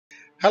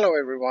Hello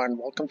everyone,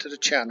 welcome to the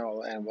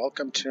channel and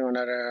welcome to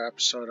another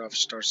episode of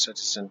Star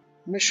Citizen.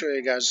 Let me show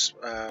you guys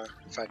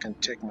if I can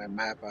take my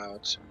map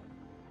out.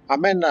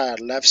 I'm in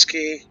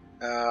Levski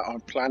on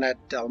planet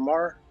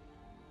Delmar.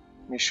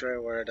 Let me show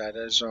you where that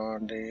is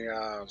on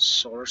the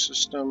solar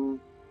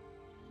system.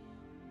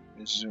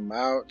 Let me zoom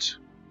out.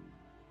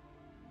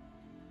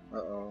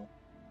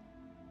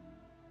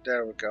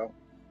 There we go.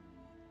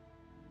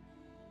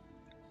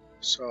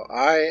 So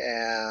I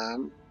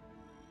am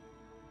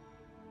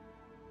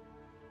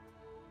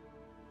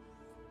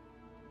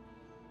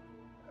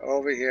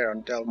over here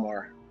on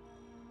Delmar.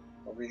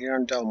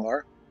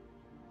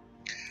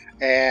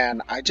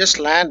 And I just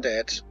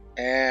landed,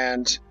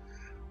 and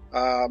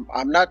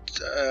I'm not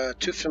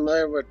too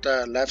familiar with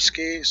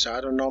Levski, so I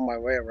don't know my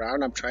way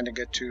around. I'm trying to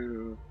get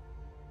to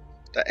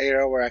the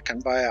area where I can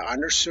buy an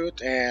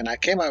undersuit, and I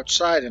came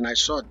outside and I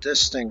saw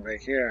this thing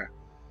right here.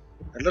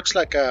 It looks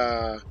like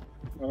I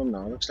don't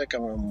know, it looks like a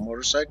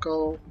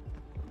motorcycle,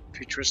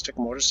 futuristic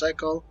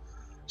motorcycle.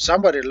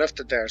 Somebody left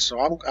it there, so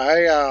I'm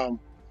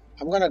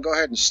gonna go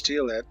ahead and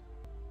steal it.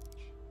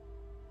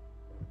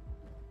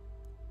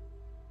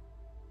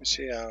 Let's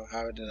see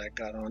how did I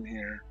got on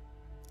here.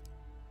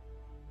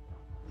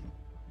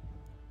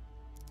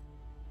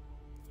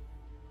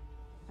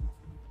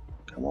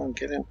 Come on,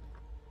 get in,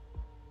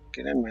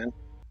 man.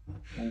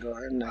 And go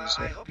ahead and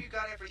exit. I hope you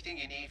got everything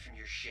you need from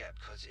your ship,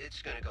 because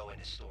it's going to go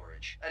into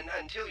storage. And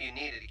until you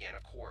need it again,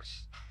 of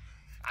course.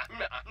 I'm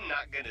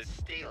not going to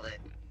steal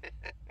it.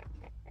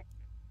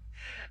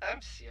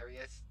 I'm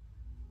serious.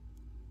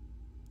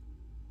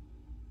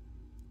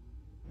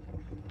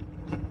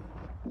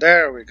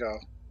 There we go.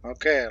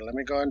 Okay, let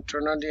me go and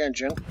turn on the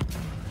engine.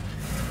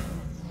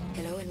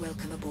 Hello and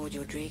welcome aboard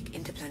your Drake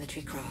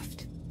interplanetary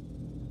craft.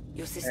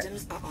 Your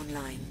systems are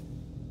online.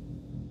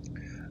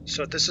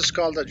 So this is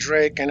called the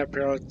Drake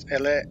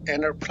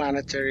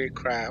interplanetary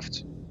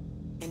craft.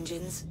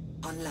 Engines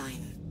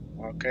online.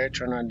 Okay,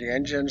 turn on the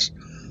engines.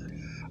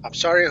 I'm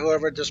sorry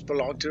whoever this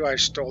belonged to, I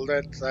stole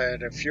it.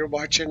 If you're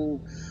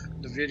watching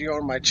the video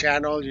on my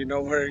channel, you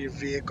know where your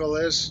vehicle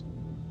is,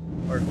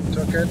 or who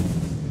took it.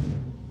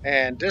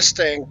 And this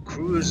thing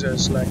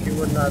cruises like you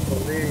would not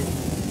believe.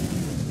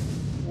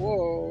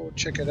 Whoa,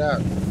 check it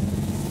out.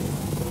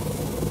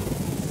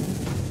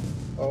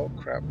 Oh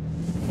crap.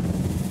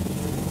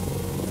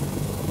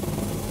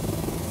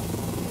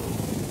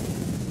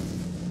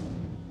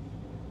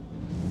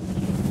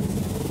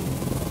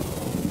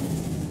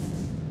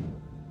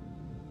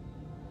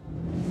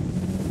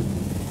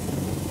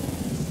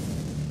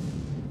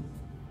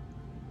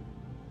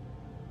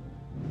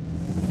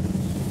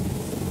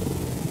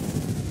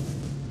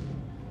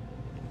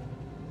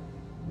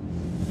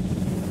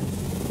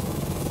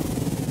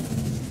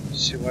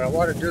 See, what I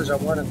want to do is I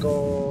want to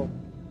go,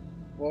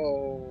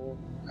 whoa,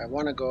 I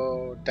want to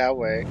go that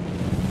way.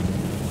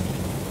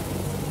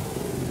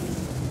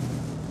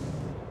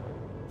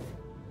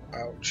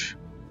 Ouch.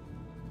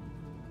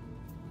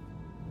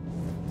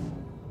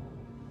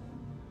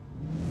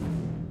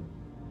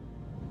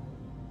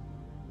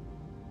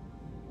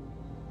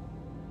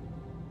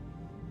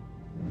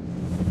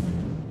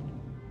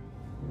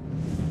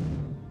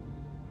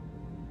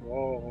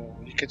 Whoa,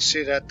 you can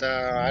see that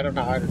I don't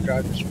know how to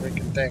drive this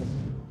freaking thing.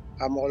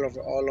 I'm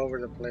all over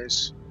the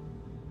place.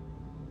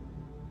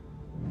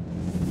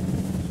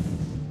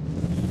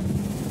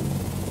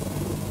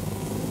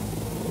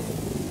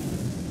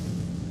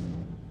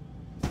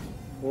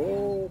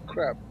 Oh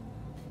crap.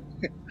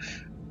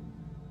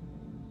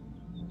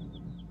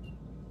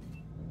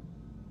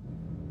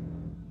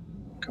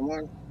 Come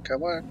on,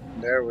 come on.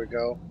 There we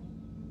go.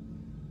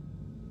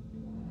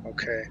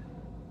 Okay.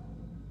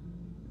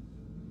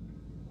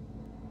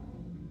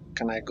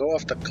 Can I go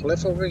off the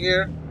cliff over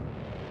here?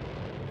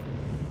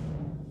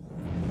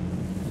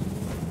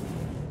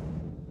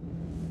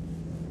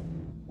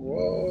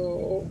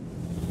 Whoa.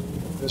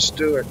 Let's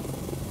do it.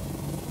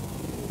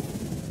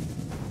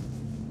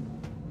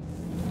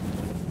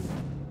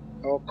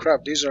 Oh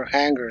crap, these are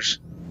hangars.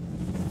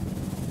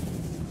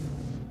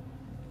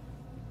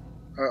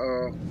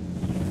 Uh-oh.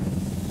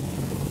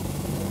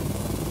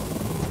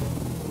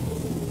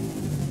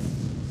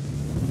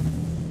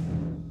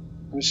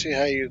 Let me see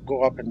how you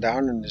go up and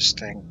down in this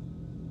thing.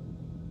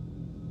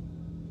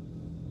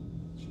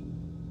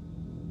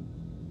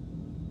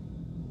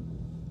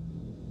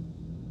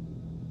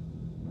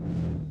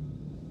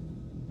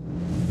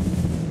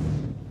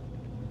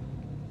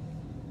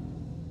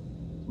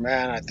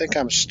 Man, I think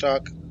I'm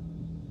stuck.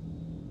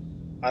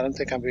 I don't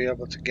think I'll be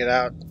able to get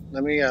out.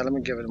 Let me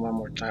give it one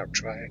more time.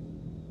 Try.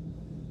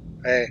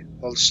 Hey,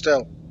 hold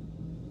still.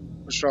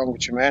 What's wrong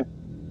with you, man?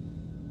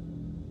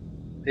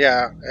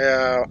 Yeah,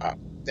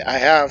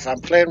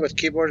 I'm playing with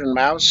keyboard and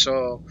mouse,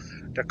 so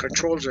the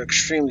controls are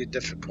extremely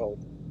difficult.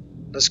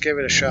 Let's give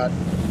it a shot.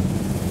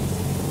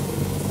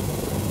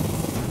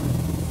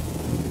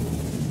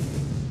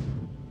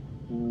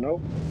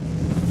 Nope.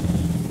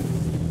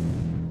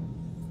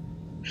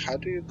 How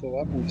do you go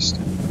up in this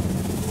thing?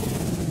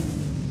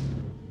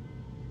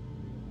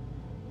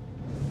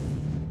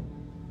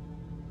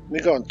 Let me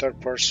go in third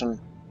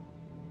person.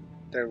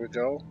 There we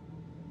go.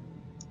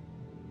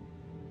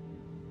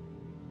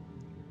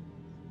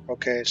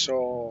 Okay,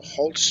 so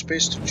hold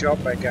space to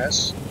jump, I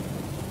guess.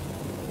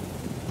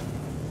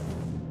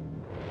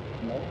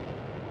 No.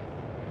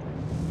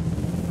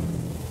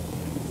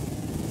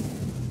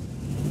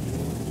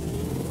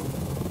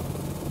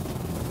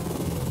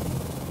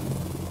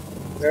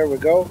 There we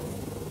go.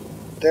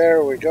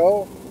 There we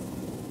go.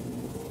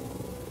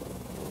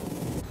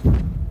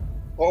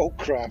 Oh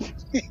crap.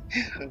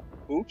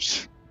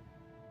 Oops.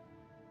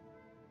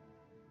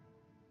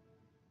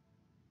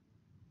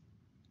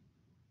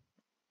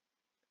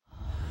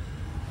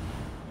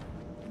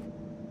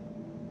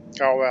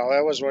 Oh well,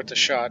 that was worth a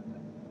shot.